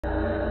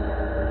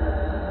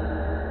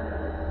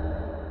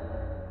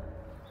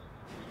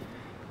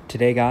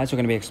Today, guys, we're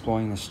going to be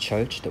exploring this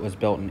church that was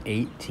built in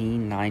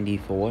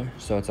 1894,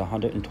 so it's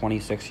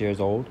 126 years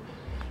old.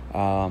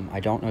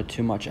 I don't know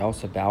too much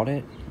else about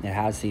it. It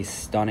has these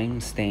stunning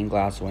stained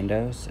glass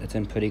windows. It's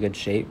in pretty good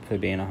shape for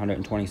being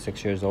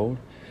 126 years old.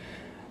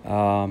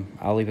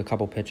 I'll leave a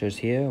couple pictures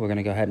here. We're going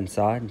to go ahead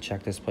inside and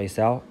check this place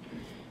out,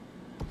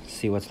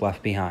 see what's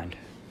left behind.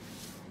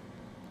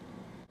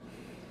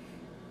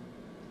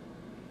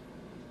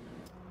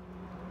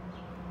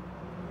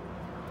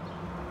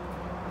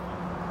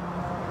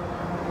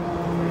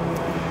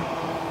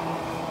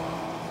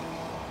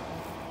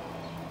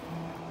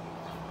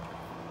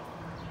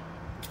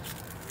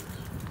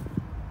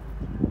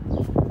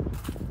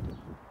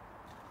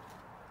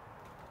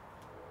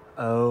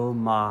 Oh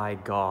my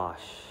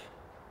gosh.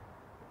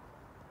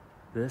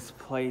 This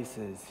place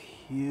is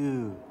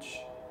huge.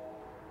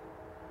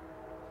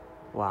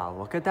 Wow,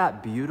 look at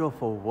that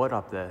beautiful wood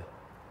up there.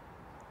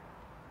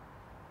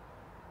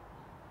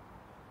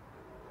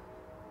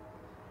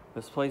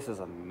 This place is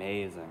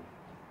amazing.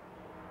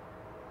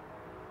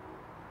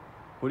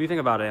 What do you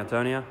think about it,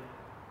 Antonia?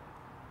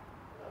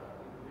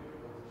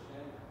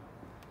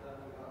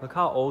 Look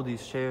how old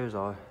these chairs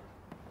are.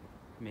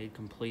 Made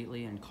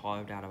completely and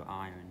carved out of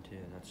iron too.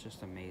 That's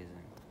just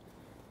amazing.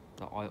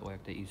 The artwork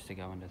that used to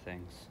go into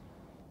things.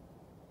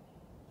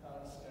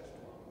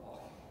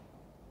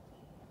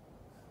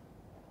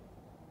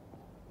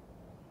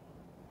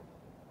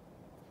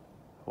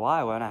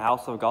 Why? We're in a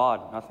house of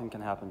God. Nothing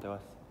can happen to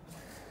us.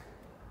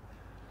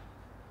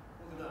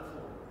 Look at that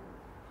floor.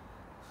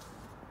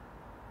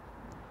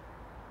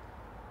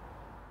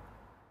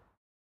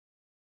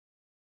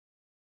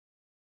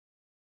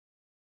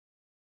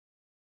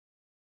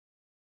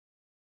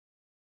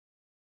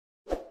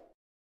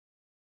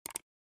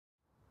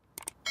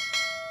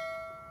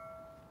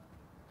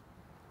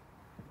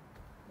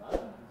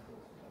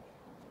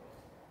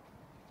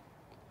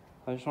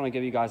 I just want to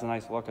give you guys a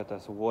nice look at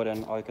this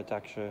wooden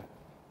architecture.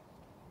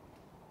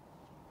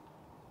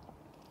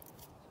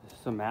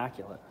 It's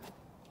immaculate.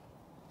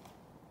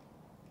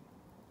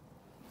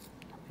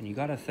 And you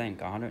gotta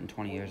think,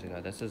 120 years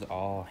ago, this is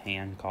all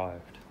hand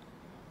carved.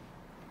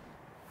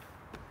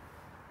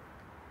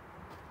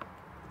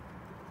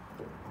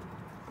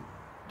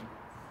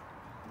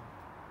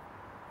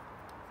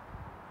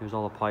 Here's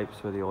all the pipes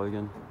for the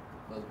organ.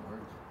 Doesn't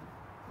work.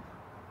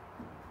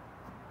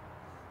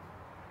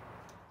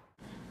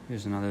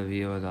 Here's another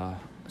view of the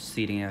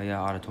seating area,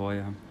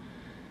 auditorium.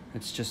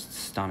 It's just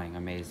stunning,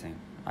 amazing.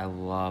 I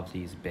love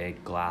these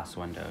big glass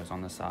windows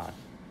on the side.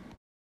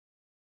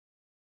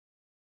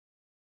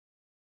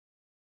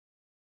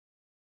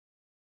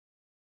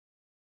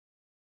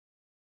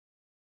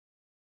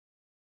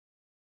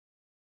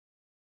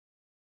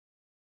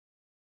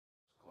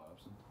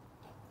 Collapsing.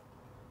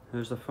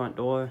 Here's the front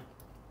door.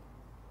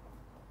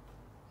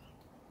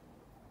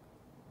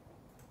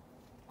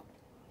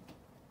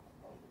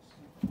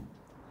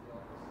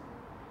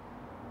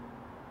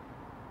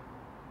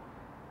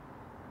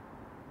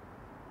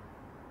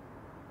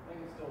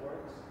 Think it still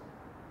works?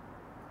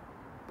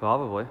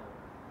 Probably.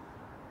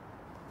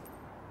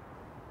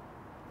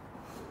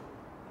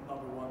 I'm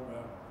number one,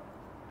 bro.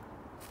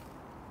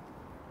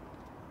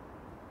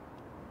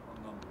 I'm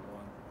number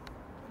one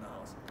in the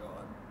house of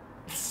God.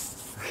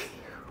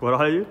 What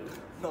are you?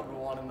 Number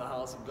one in the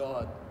house of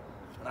God.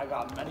 And I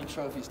got many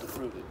trophies to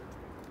prove it.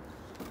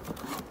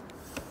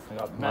 I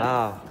got many.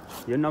 Wow,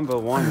 you're number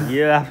one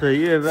year after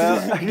year, bro.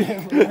 Somebody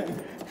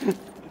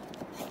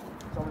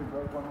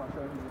broke one of my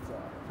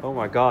trophies. Oh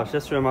my gosh,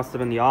 this room must have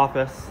been the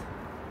office.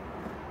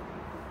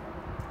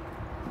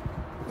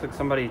 Looks like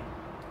somebody...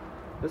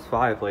 This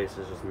fireplace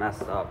is just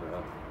messed up,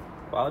 bro.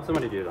 Why would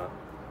somebody do that?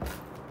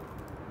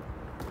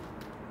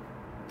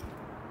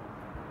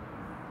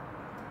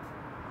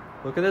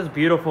 Look at this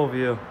beautiful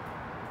view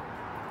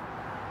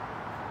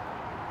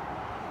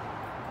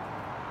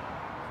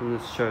from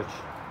this church.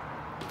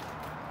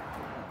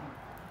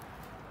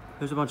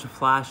 There's a bunch of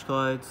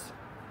flashcards.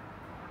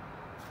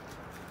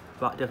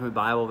 Got different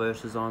Bible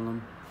verses on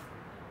them.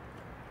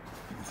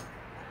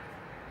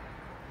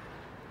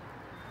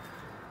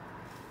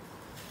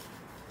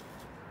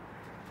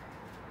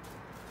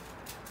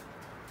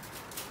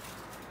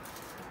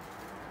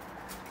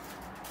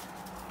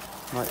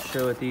 Not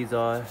sure what these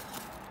are.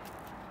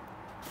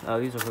 Oh,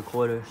 these are for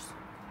quarters.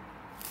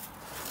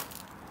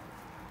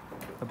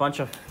 A bunch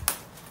of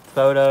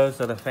photos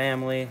of the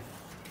family.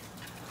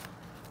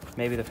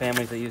 Maybe the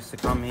families that used to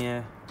come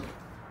here.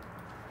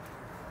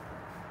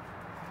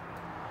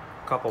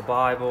 A couple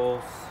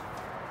Bibles.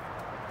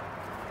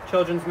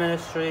 Children's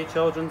ministry,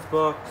 children's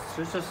books.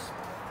 There's just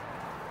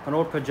an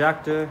old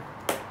projector.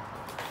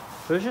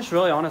 There's just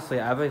really, honestly,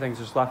 everything's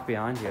just left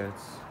behind here.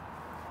 It's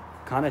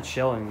kind of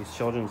chilling. These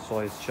children's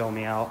toys chill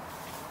me out.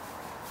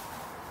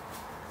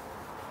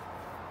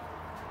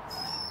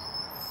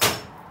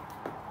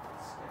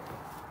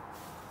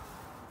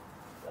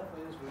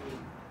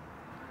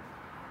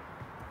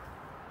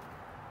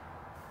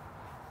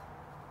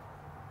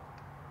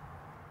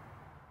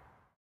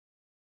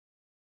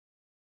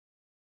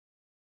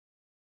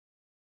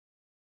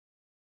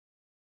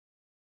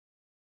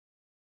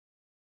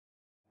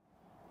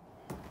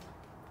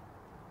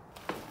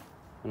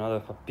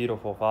 Another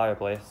beautiful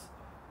fireplace.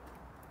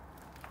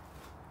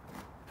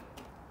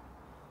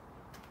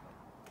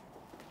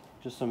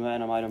 Just some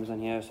random items in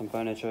here, some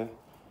furniture.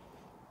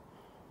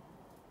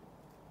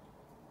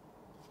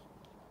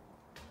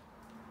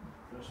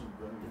 There's some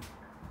vinegar.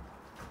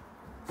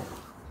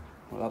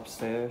 We're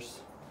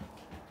upstairs.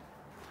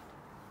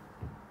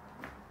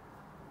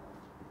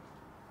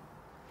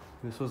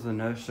 This was the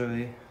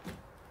nursery,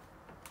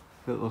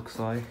 it looks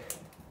like.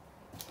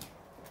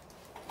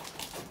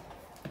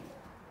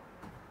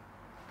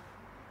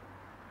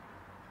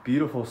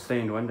 Beautiful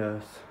stained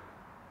windows.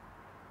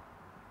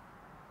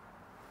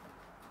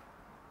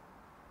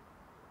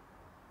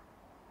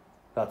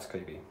 That's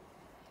creepy.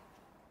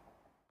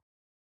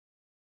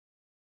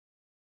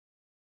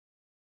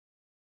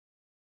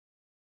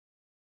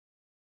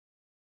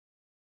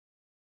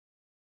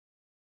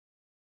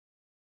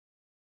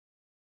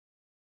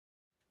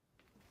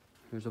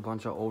 Here's a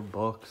bunch of old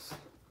books.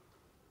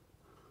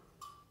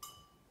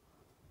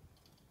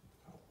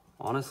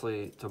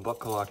 Honestly, to book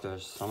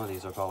collectors, some of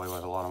these are probably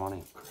worth a lot of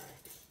money.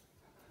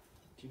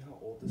 Do you know how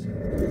old this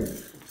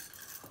is?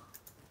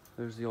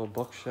 There's the old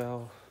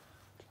bookshelf.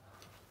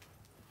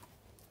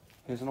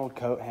 Here's an old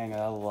coat hanger.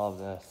 I love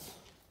this.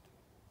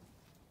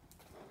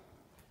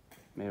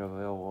 Made of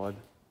real wood.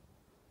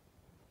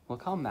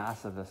 Look how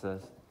massive this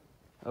is.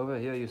 Over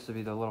here used to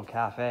be the little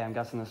cafe. I'm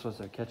guessing this was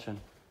their kitchen.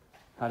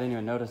 I didn't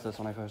even notice this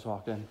when I first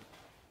walked in.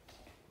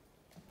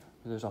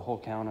 There's a whole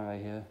counter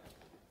right here.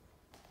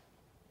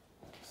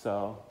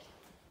 So,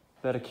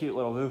 they had a cute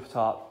little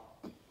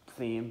rooftop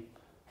theme.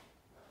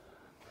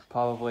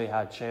 Probably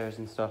had chairs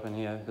and stuff in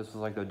here. This was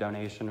like the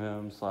donation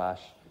room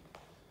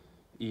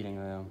 / eating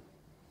room.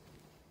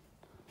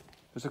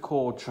 There's a cool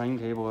old train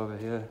table over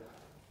here.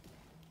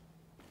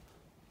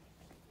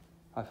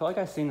 I feel like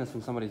I've seen this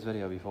in somebody's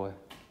video before.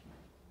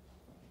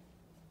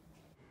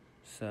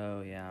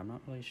 So yeah, I'm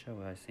not really sure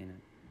where I've seen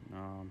it.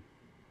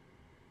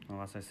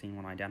 Unless I've seen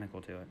one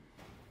identical to it.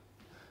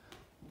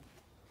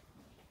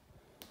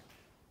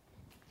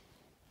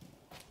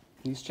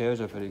 These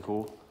chairs are pretty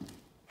cool.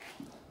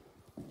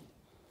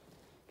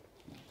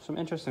 Some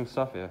interesting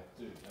stuff here.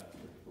 Dude, that's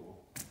pretty cool.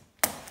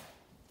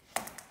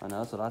 I know,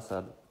 that's what I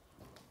said.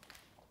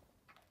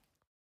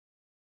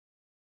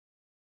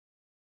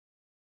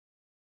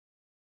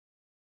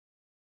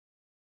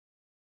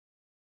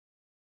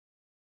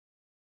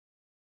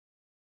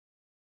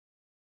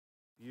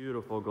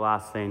 Beautiful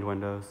glass stained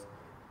windows.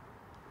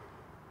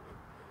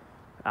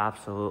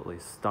 Absolutely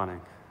stunning.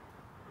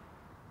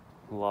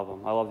 Love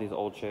them. I love these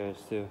old chairs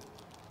too.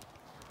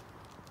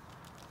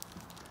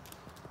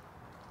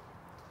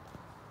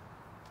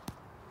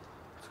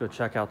 Let's go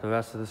check out the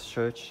rest of this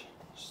church.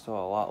 There's still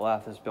a lot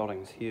left. This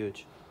building is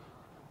huge.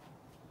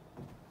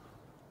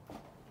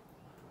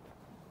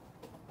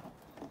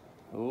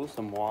 Ooh,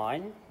 some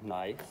wine.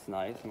 Nice,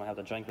 nice. I might have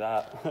to drink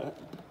that.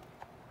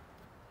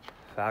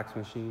 Fax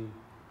machine.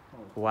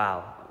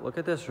 Wow, look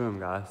at this room,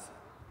 guys.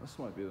 This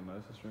might be the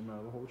nicest room out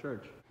of the whole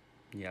church.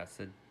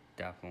 Yes, it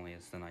definitely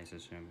is the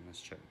nicest room in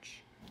this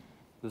church.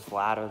 This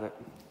ladder that,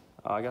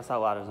 oh, I guess that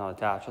ladder's not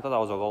attached. I thought that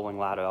was a rolling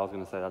ladder. I was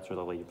gonna say that's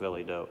really,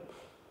 really dope.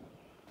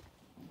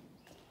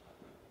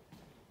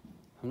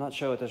 I'm not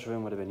sure what this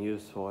room would have been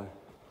used for.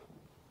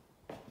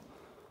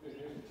 Here's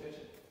the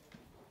kitchen.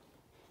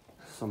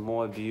 Some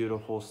more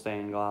beautiful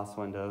stained glass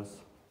windows.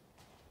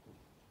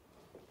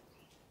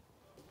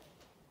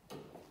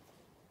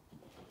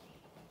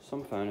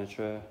 Some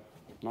furniture,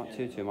 not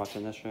too much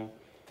in this room.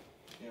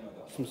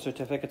 Some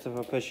certificates of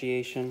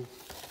appreciation.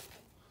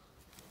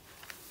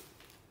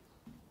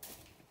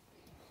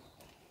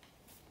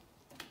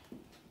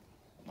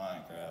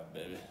 Minecraft,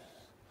 baby.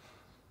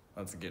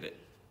 Let's get it.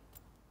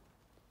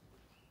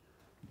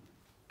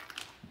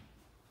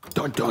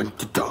 Dun dun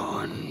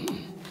dun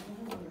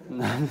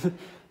dun.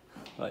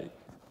 Like,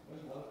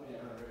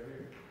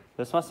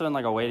 this must have been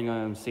like a waiting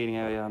room, seating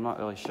area. I'm not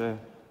really sure.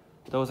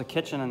 There was a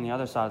kitchen on the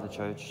other side of the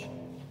church.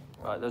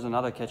 There's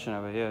another kitchen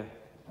over here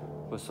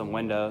with some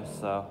windows.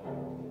 So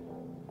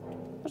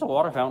there's a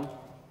water fountain.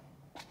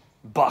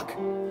 Buck.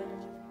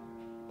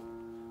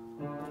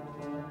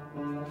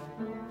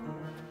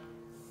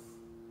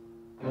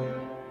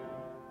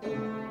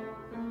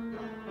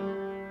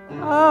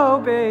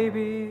 Oh,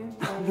 baby.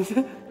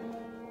 The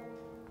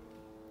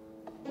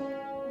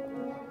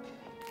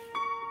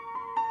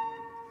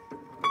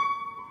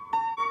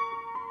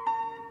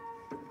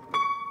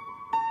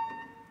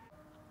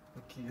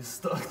key is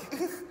stuck.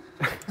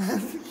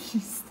 The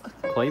key's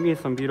stuck. Play me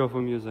some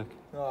beautiful music.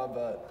 Oh, I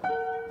bet.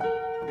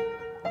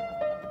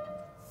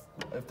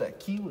 If that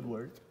key would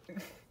work.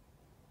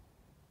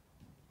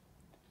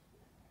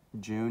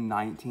 June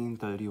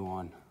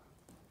 1931.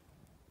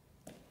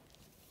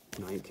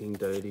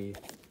 1930.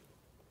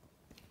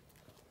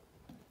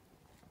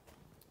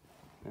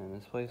 Man,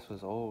 this place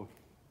was old.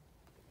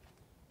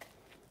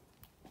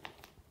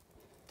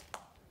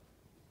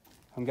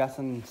 I'm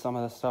guessing some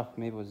of the stuff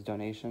maybe was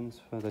donations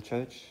for the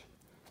church.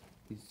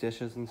 These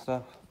dishes and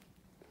stuff.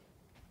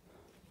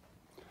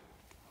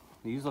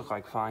 These look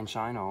like fine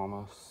china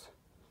almost.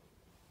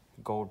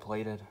 gold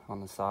plated on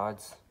the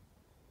sides.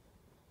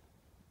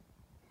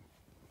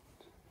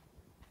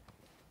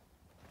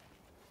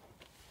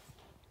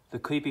 The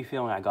creepy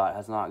feeling I got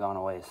has not gone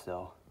away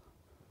still.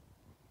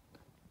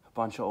 A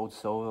bunch of old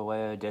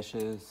silverware,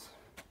 dishes,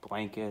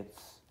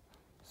 blankets,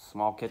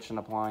 small kitchen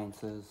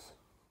appliances.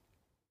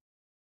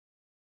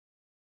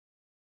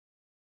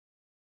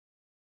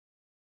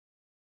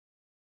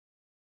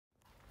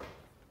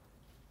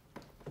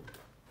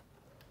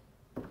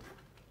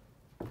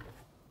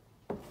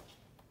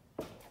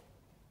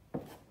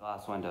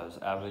 Glass windows,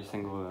 every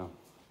single room.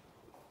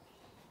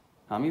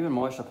 I'm even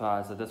more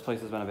surprised that this place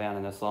has been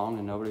abandoned this long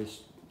and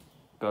nobody's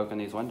broken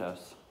these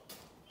windows.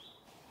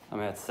 I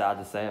mean, it's sad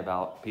to say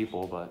about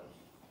people, but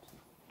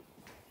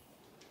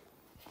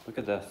look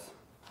at this.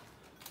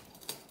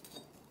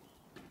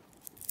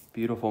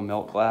 Beautiful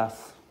milk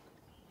glass.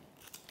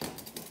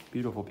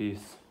 Beautiful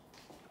piece.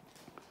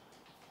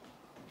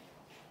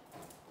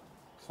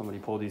 Somebody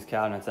pulled these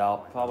cabinets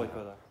out, probably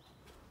for the...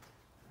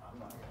 I'm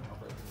not gonna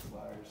break these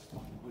wires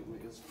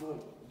completely. It's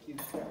full. Keep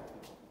track.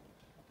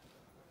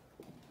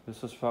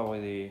 This was probably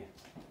the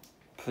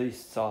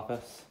priest's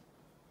office.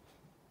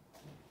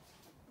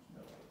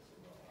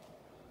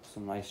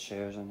 Some nice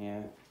chairs in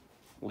here.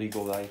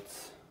 Legal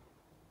rights.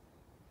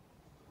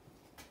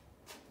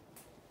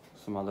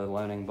 Some other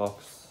learning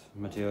books,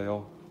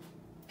 material.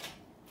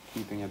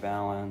 Keeping your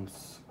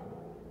balance.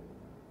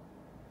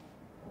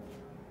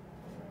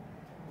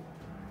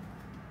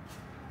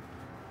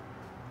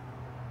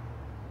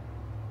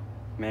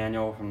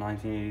 Manual from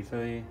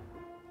 1983.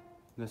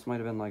 This might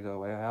have been like a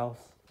warehouse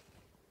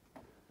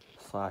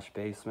 /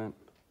 basement.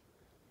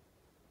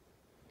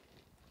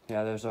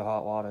 Yeah, there's a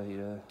hot water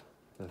heater,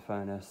 the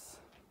furnace.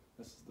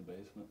 This is the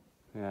basement.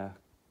 Yeah,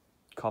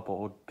 couple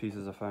old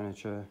pieces of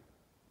furniture.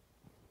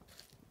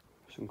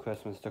 Some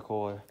Christmas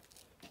decor.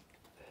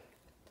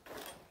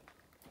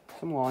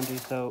 Some laundry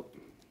soap.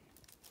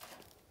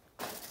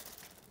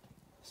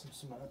 Some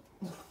cement.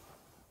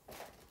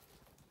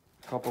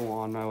 Couple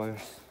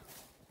lawnmowers.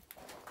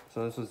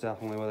 So this was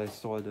definitely where they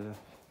stored the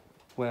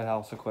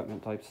warehouse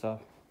equipment type stuff.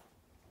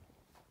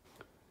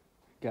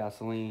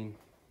 Gasoline.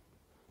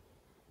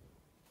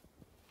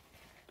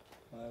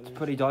 It's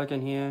pretty dark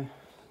in here,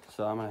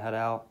 so I'm gonna head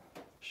out,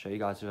 show you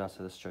guys the rest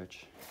of this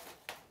church.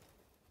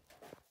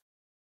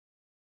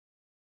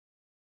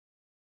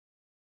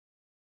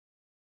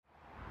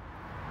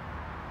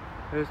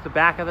 Here's the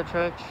back of the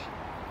church.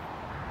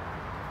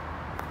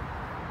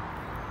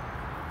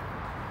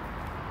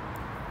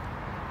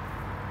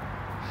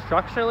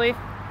 Structurally,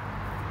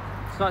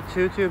 it's not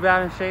too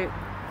bad in shape,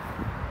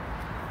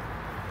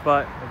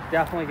 but it's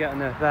definitely getting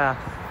there fast.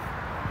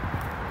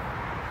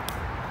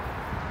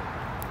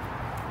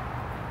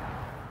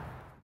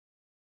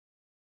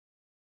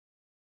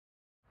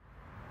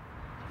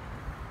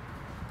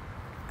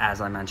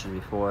 As I mentioned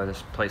before,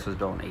 this place was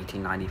built in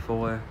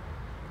 1894.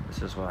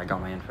 This is where I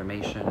got my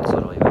information. It's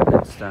literally written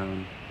in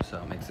stone,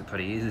 so it makes it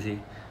pretty easy.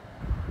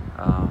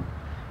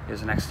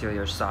 Here's an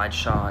exterior side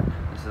shot.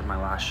 This is my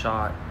last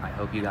shot. I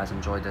hope you guys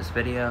enjoyed this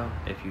video.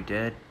 If you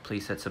did,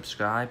 please hit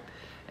subscribe,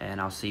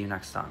 and I'll see you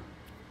next time.